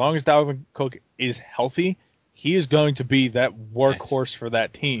anymore. As long as Dalvin Cook is healthy, he is going to be that workhorse for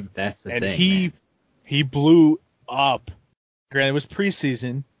that team. That's the thing. And he blew up. Granted, it was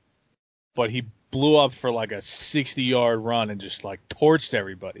preseason, but he blew up for like a 60-yard run and just like torched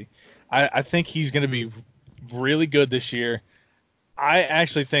everybody. I think he's going to be really good this year. I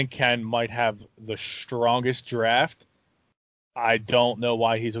actually think Ken might have the strongest draft. I don't know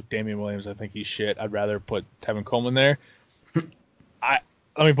why he took Damian Williams. I think he's shit. I'd rather put Tevin Coleman there. Let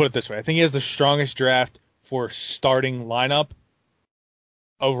me put it this way. I think he has the strongest draft for starting lineup.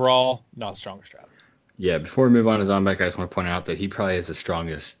 Overall, not the strongest draft. Yeah, before we move on to Zombek, I just want to point out that he probably has the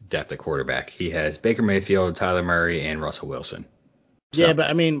strongest depth at quarterback. He has Baker Mayfield, Tyler Murray, and Russell Wilson. So, yeah, but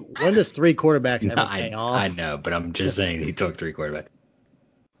I mean, when does 3 quarterbacks ever pay off? I know, but I'm just saying he took 3 quarterbacks.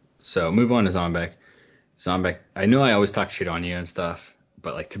 So move on to Zombek. Zombek, I know I always talk shit on you and stuff,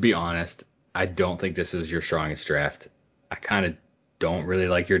 but like to be honest, I don't think this is your strongest draft. I kind of don't really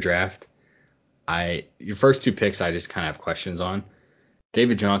like your draft. Your first 2 picks I just kind of have questions on.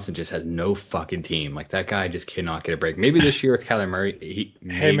 David Johnson just has no fucking team. Like, that guy just cannot get a break. Maybe this year with Kyler Murray.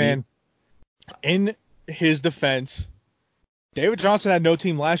 Hey, man. In his defense, David Johnson had no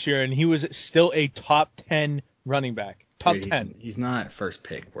team last year, and he was still a top 10 running back. Top 10. He's not first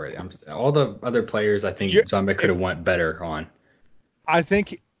pick worthy. All the other players I think Zombek could have went better on. I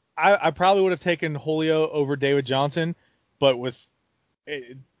think I probably would have taken Julio over David Johnson, but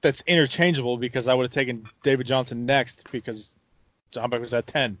that's interchangeable because I would have taken David Johnson next because Zombek was at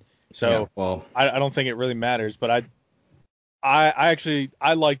 10. So I don't think it really matters. But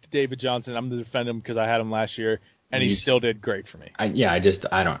I liked David Johnson. I'm going to defend him because I had him last year, and he still did great for me. I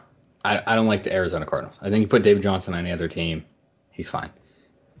don't like the Arizona Cardinals. I think you put David Johnson on any other team, he's fine.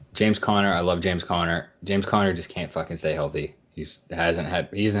 James Conner, I love James Conner. James Conner just can't fucking stay healthy. He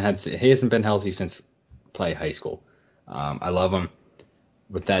hasn't been healthy since play high school. I love him.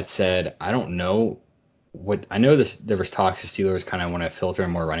 With that said, I don't know there was talks the Steelers kind of want to filter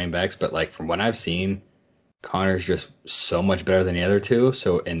in more running backs, but like from what I've seen, Connor's just so much better than the other 2.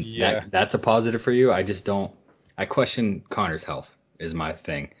 So that's a positive for you. I question Connor's health is my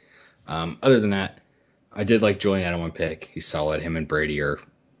thing. Other than that, I did like Julian Edelman pick. He's solid. Him and Brady are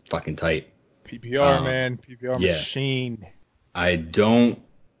fucking tight. PPR, man. PPR machine. I don't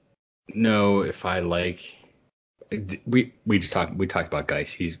know if I like. We talked about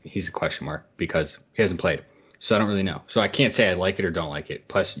Geis. He's a question mark because he hasn't played. So I don't really know. So I can't say I like it or don't like it.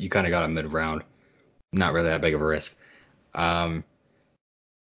 Plus, you kind of got a mid round. Not really that big of a risk. And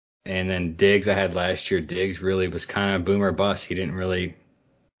then Diggs I had last year. Diggs really was kind of boom or bust. He didn't really.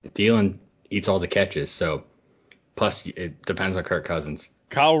 Thielen eats all the catches. So plus it depends on Kirk Cousins.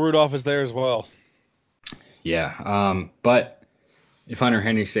 Kyle Rudolph is there as well. Yeah. But if Hunter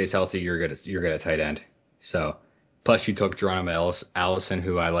Henry stays healthy, you're good at tight end. So. Plus, you took Geronimo Allison,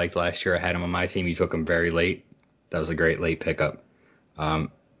 who I liked last year. I had him on my team. You took him very late. That was a great late pickup. And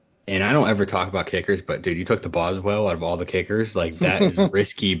I don't ever talk about kickers, but, dude, you took the Boswell out of all the kickers. Like, that is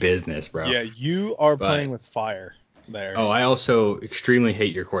risky business, bro. Yeah, you are playing with fire there. Oh, I also extremely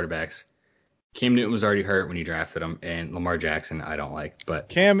hate your quarterbacks. Cam Newton was already hurt when you drafted him, and Lamar Jackson I don't like. But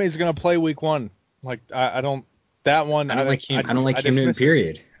Cam is going to play week 1. Like, I don't that one. I don't like Cam. I don't like Cam Newton.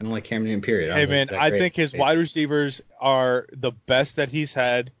 Period. I don't like Cam Newton. Period. Hey man, I think his wide receivers are the best that he's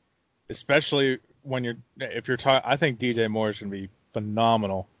had, especially if you're talking. I think DJ Moore is going to be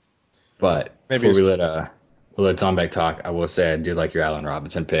phenomenal. But before we let Zombek talk, I will say I do like your Allen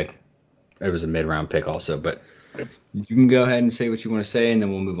Robinson pick. It was a mid-round pick also, but you can go ahead and say what you want to say, and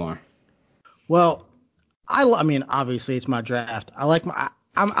then we'll move on. Well, I mean, obviously it's my draft. I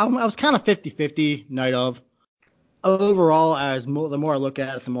was kind of 50-50 night of. Overall, the more I look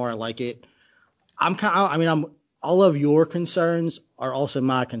at it, the more I like it. All of your concerns are also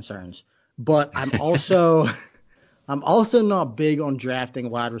my concerns, but I'm also not big on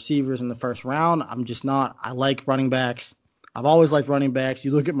drafting wide receivers in the first round. I'm just not. I like running backs. I've always liked running backs.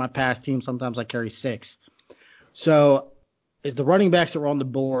 You look at my past team, sometimes I carry 6. So, is the running backs that were on the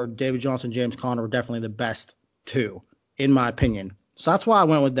board, David Johnson, James Conner, were definitely the best 2, in my opinion. So that's why I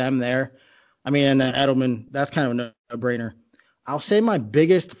went with them there. I mean, and then Edelman, that's kind of a no-brainer. I'll say my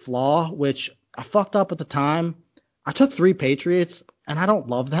biggest flaw, which I fucked up at the time, I took 3 Patriots, and I don't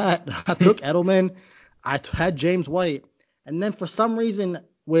love that. I took Edelman, I had James White, and then for some reason,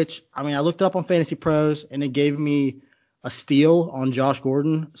 I looked up on Fantasy Pros, and it gave me a steal on Josh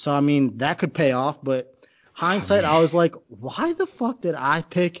Gordon. So, I mean, that could pay off, but hindsight, I was like, why the fuck did I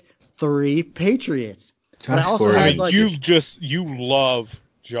pick 3 Patriots? But I also had, you love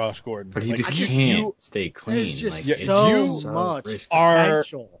Josh Gordon. But he just can't stay clean. There's just so much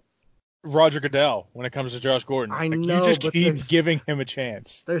potential. Roger Goodell when it comes to Josh Gordon. I know, you just keep giving him a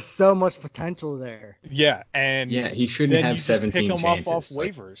chance. There's so much potential there. Yeah, and he shouldn't have 17 pick him chances. Up off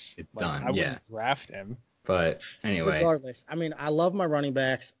waivers. It's done. I wouldn't draft him. But anyway. Regardless, I mean, I love my running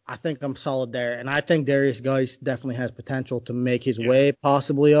backs. I think I'm solid there, and I think Darius Geis definitely has potential to make his way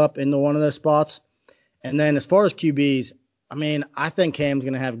possibly up into one of those spots. And then as far as QBs, I mean, I think Cam's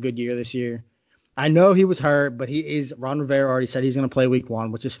going to have a good year this year. I know he was hurt, but Ron Rivera already said he's going to play week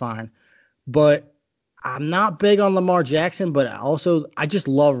 1, which is fine. But I'm not big on Lamar Jackson, but I just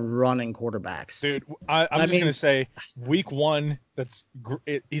love running quarterbacks. Dude, I'm just going to say week 1,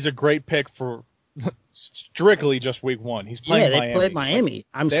 he's a great pick for strictly just week 1. He's playing Miami. They played Miami.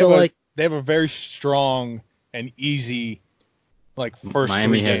 They have a very strong and easy first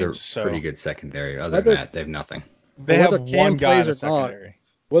Miami 3 has games, a pretty good secondary. Other than that, they have nothing. They have one guy in the secondary.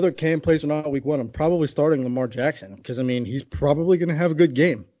 Whether Cam plays or not week 1, I'm probably starting Lamar Jackson because, I mean, he's probably going to have a good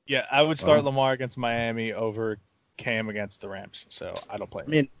game. Yeah, I would start Lamar against Miami over Cam against the Rams, so I don't play him.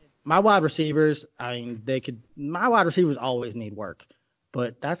 I mean, my wide receivers always need work,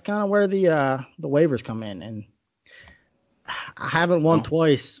 but that's kind of where the waivers come in, and I haven't won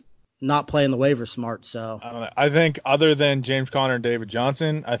twice not playing the waivers smart, so. I don't know. I think other than James Conner and David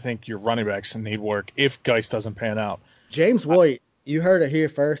Johnson, I think your running backs need work if Geis doesn't pan out. James White, you heard it here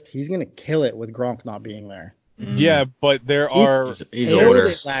first. He's going to kill it with Gronk not being there. Yeah, but he's older.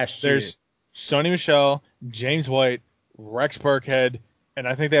 There's Sony Michel, James White, Rex Burkhead, and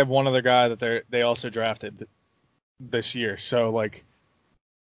I think they have one other guy that they also drafted this year. So,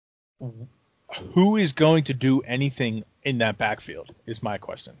 who is going to do anything in that backfield is my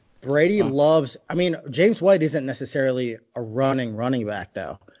question. Brady James White isn't necessarily a running back,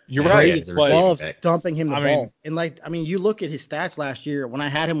 though. You're right. Brady loves dumping him the ball. And you look at his stats last year when I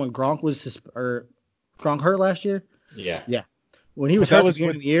had him when Gronk Gronk hurt last year? Yeah. Yeah. When he was hurt at the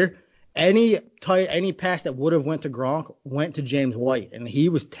beginning of the year, any pass that would have went to Gronk went to James White, and he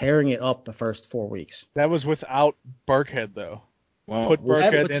was tearing it up the first 4 weeks. That was without Burkhead, though. Well, put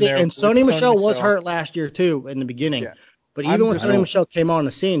Burkhead in there. And Sony Michel was hurt last year, too, in the beginning. Yeah. But even when Sony Michel came on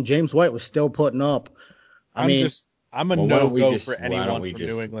the scene, James White was still putting up. I'm a no-go for anyone from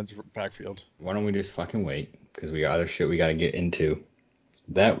New England's backfield. Why don't we just fucking wait? Because we got other shit we got to get into.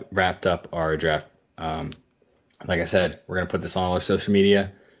 That wrapped up our draft. Like I said, we're going to put this on all our social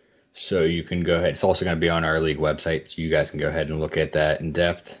media, so you can go ahead. It's also going to be on our league website, so you guys can go ahead and look at that in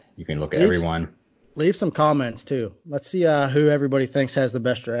depth. You can look at everyone. Leave some comments, too. Let's see who everybody thinks has the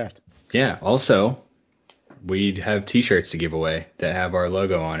best draft. Yeah, also, we have T-shirts to give away that have our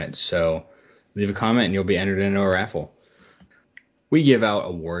logo on it, so leave a comment and you'll be entered into a raffle. We give out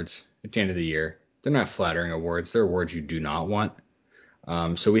awards at the end of the year. They're not flattering awards. They're awards you do not want.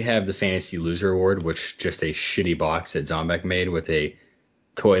 So we have the Fantasy Loser Award, which is just a shitty box that Zombek made with a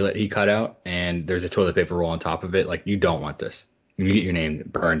toilet he cut out, and there's a toilet paper roll on top of it. You don't want this. You get your name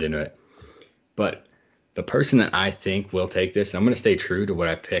burned into it. But the person that I think will take this, and I'm going to stay true to what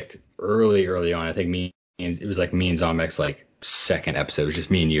I picked early on. I think it was me and Zombek's second episode. It was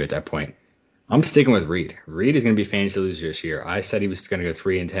just me and you at that point. I'm sticking with Reed. Reed is going to be Fantasy Loser this year. I said he was going to go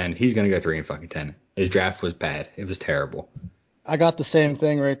 3-10. He's going to go 3-10. His draft was bad. It was terrible. I got the same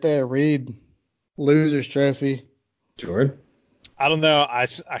thing right there. Reed, loser's trophy. Jordan? I don't know. I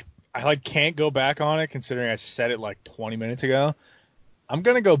like can't go back on it considering I said it like 20 minutes ago. I'm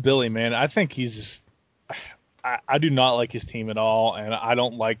gonna go Billy, man. I think he's just. I do not like his team at all, and I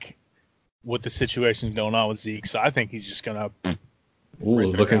don't like what the situation's going on with Zeke. So I think he's just gonna. Ooh,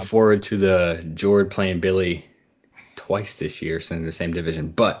 looking forward to the Jordan playing Billy twice this year, so in the same division.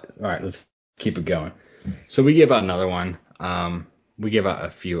 But all right, let's keep it going. So we give out another one. We give out a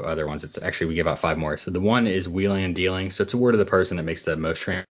few other ones. We give out 5 more. So the one is wheeling and dealing. So it's a word of the person that makes the most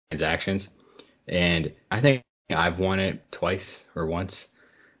transactions. And I think I've won it twice or once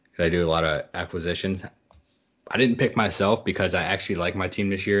because I do a lot of acquisitions. I didn't pick myself because I actually like my team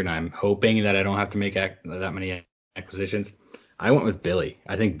this year, and I'm hoping that I don't have to make that many acquisitions. I went with Billy.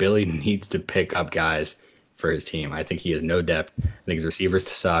 I think Billy needs to pick up guys for his team. I think he has no depth. I think his receivers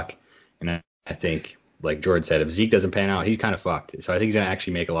suck. And I think, like Jordan said, if Zeke doesn't pan out, he's kind of fucked. So I think he's going to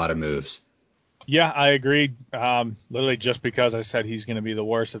actually make a lot of moves. Yeah, I agree. Literally just because I said he's going to be the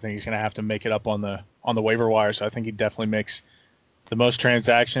worst, I think he's going to have to make it up on the waiver wire. So I think he definitely makes the most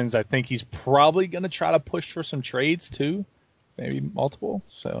transactions. I think he's probably going to try to push for some trades too, maybe multiple.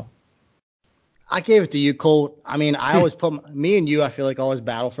 So I gave it to you, Colt. I mean, I always put me and you. I feel like always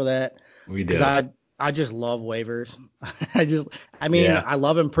battle for that. We do. I just love waivers. I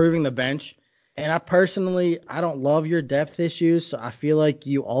love improving the bench. And I personally, I don't love your depth issues. So I feel like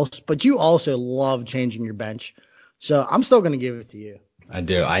you also love changing your bench. So I'm still going to give it to you. I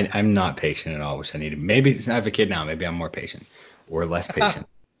do. I'm not patient at all, which I need to. Maybe since I have a kid now, maybe I'm more patient or less patient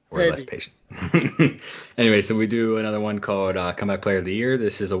or less patient. Anyway, so we do another one called Comeback Player of the Year.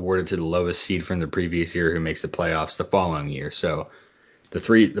 This is awarded to the lowest seed from the previous year who makes the playoffs the following year. So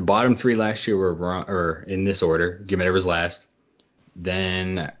the bottom 3 last year were in this order. Gimmitter was last,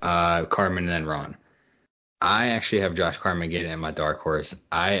 then Carmen, and then Ron. I actually have Josh Carmen getting in my dark horse.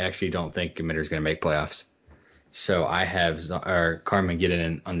 I actually don't think Gimmitter's going to make playoffs. So I have Carmen getting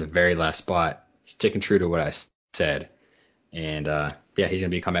in on the very last spot, sticking true to what I said. And, he's going to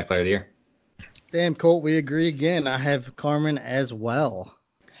be Comeback Player of the Year. Damn, Colt, we agree again. I have Carmen as well.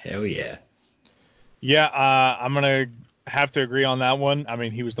 Hell yeah. Yeah, I'm going to have to agree on that one. I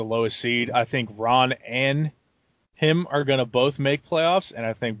mean, he was the lowest seed. I think Ron and him are going to both make playoffs, and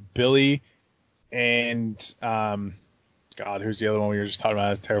I think Billy and, who's the other one we were just talking about?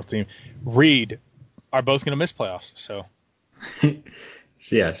 That's a terrible team. Reed are both going to miss playoffs. So,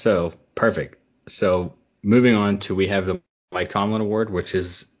 so perfect. So moving on to, we have the Mike Tomlin Award, which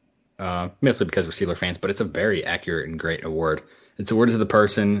is mostly because we're Steeler fans, but it's a very accurate and great award. It's awarded to the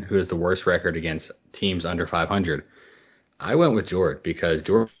person who has the worst record against teams under 500. I went with George because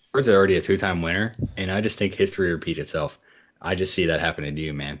George's already a 2-time winner, and I just think history repeats itself. I just see that happening to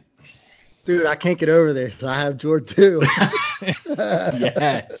you, man. Dude, I can't get over this. I have George too.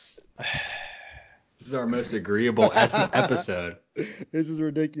 Yes. This is our most agreeable episode. This is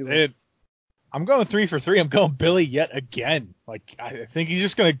ridiculous. I'm going 3 for 3. I'm going Billy yet again. Like, I think he's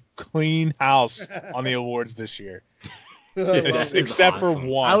just going to clean house on the awards this year. Except for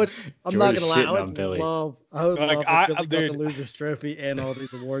one. I'm not gonna lie. I would love if Billy got the Losers Trophy and all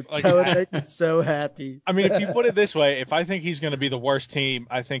these awards. That would make me so happy. I mean, if you put it this way, if I think he's going to be the worst team,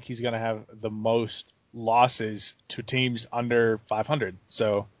 I think he's going to have the most losses to teams under 500.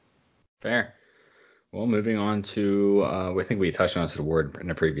 So fair. Well, moving on to, I think we touched on this award in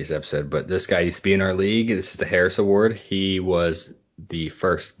a previous episode, but this guy used to be in our league. This is the Harris Award. He was the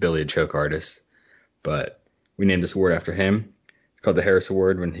first Billy to choke artist, but we named this award after him. It's called the Harris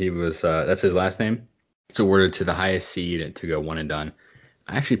Award when he was, that's his last name. It's awarded to the highest seed to go one and done.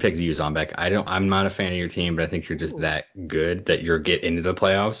 I actually picked you, Zombek. I'm not a fan of your team, but I think you're just that good that you'll get into the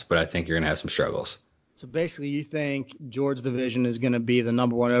playoffs, but I think you're going to have some struggles. So basically you think George division is going to be the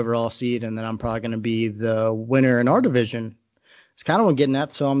number 1 overall seed, and then I'm probably going to be the winner in our division. It's kind of what I'm getting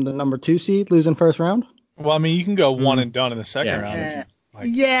at. So I'm the number 2 seed losing first round. Well, I mean, you can go one and done in the second round.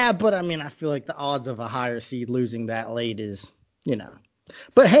 Yeah, but I mean, I feel like the odds of a higher seed losing that late is,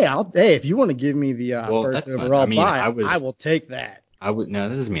 But hey, if you want to give me the first overall bye, I will take that. No,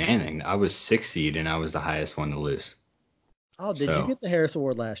 that doesn't mean anything. I was 6th seed and I was the highest one to lose. Oh, did you get the Harris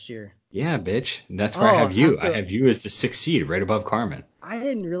Award last year? Yeah, bitch. That's where I have you. I have you as the 6th seed, right above Carmen. I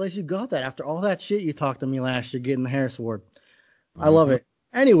didn't realize you got that after all that shit you talked to me last year getting the Harris Award. I love it.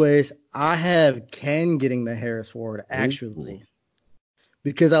 Anyways, I have Ken getting the Harris Award, actually. Ooh.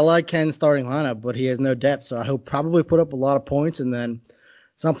 Because I like Ken's starting lineup, but he has no depth, so he'll probably put up a lot of points, and then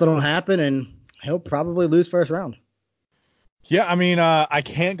something will happen, and he'll probably lose first round. Yeah, I mean, I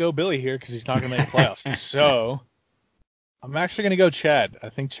can't go Billy here because he's not going to make the playoffs. So I'm actually going to go Chad. I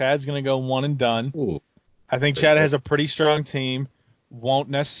think Chad's going to go one and done. Ooh. I think Chad has a pretty strong team, won't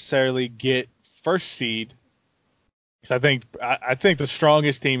necessarily get first seed, 'Cause I think the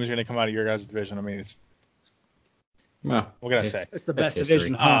strongest team is going to come out of your guys' division. I mean, Well, what can I say? It's the best history.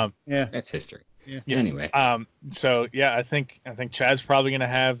 division, huh? Yeah. That's history. Yeah. Anyway. So yeah, I think Chad's probably going to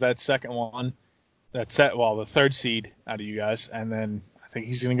have that second one, the third seed out of you guys, and then I think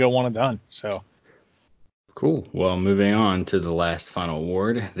he's going to go one and done. So Cool. Well, moving on to the last final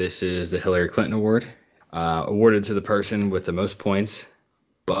award. This is the Hillary Clinton Award, awarded to the person with the most points,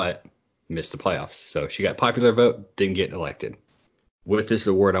 but missed the playoffs. So she got popular vote, didn't get elected. With this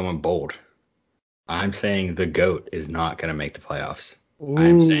award, I went bold. I'm saying the GOAT is not going to make the playoffs.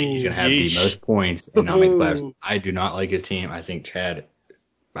 I'm saying he's going to have the most points and not make the playoffs. I do not like his team. I think Chad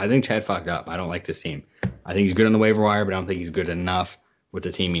fucked up. I don't like this team. I think he's good on the waiver wire, but I don't think he's good enough with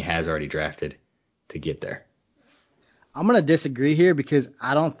the team he has already drafted to get there. I'm going to disagree here because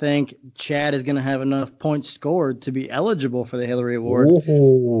I don't think Chad is going to have enough points scored to be eligible for the Hillary Award.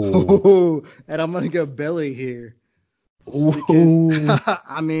 Ooh. And I'm going to go Billy here. Because,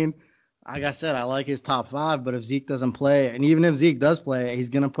 I mean, like I said, I like his top 5, but if Zeke doesn't play, and even if Zeke does play, he's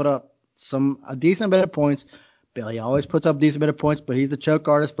going to put up a decent bit of points. Billy always puts up a decent bit of points, but he's the choke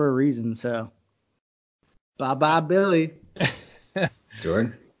artist for a reason. So, bye-bye, Billy.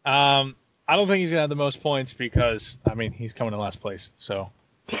 Jordan? I don't think he's gonna have the most points because he's coming in last place. So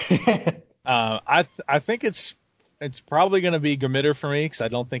I think it's probably gonna be Gamitter for me because I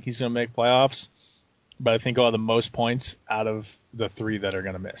don't think he's gonna make playoffs, but I think he'll have the most points out of the 3 that are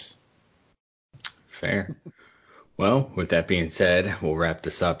gonna miss. Fair. Well, with that being said, we'll wrap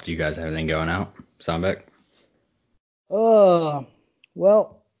this up. Do you guys have anything going out? Soundbeck?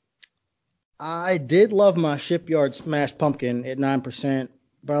 Well, I did love my Shipyard Smashed Pumpkin at 9%.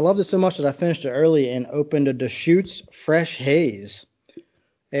 But I loved it so much that I finished it early and opened a Deschutes Fresh Haze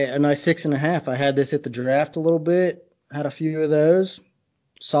at a nice 6.5. I had this at the draft a little bit. Had a few of those.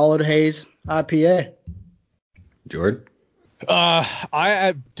 Solid haze IPA. Jordan?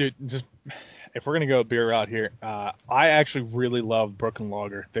 Dude, just if we're gonna go beer route here, I actually really love Brooklyn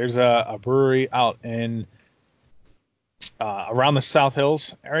Lager. There's a brewery out in around the South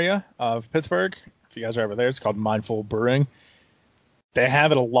Hills area of Pittsburgh. If you guys are ever there, it's called Mindful Brewing. They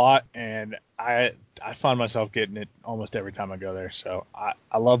have it a lot, and I find myself getting it almost every time I go there. So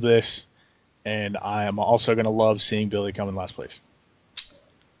I love this, and I am also going to love seeing Billy come in last place.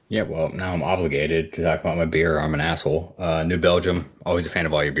 Yeah, well, now I'm obligated to talk about my beer. I'm an asshole. New Belgium, always a fan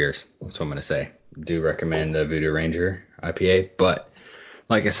of all your beers. That's what I'm going to say. Do recommend the Voodoo Ranger IPA. But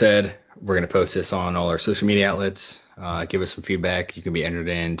like I said, we're going to post this on all our social media outlets. Give us some feedback. You can be entered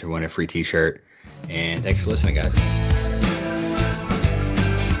in to win a free t-shirt. And thanks for listening, guys.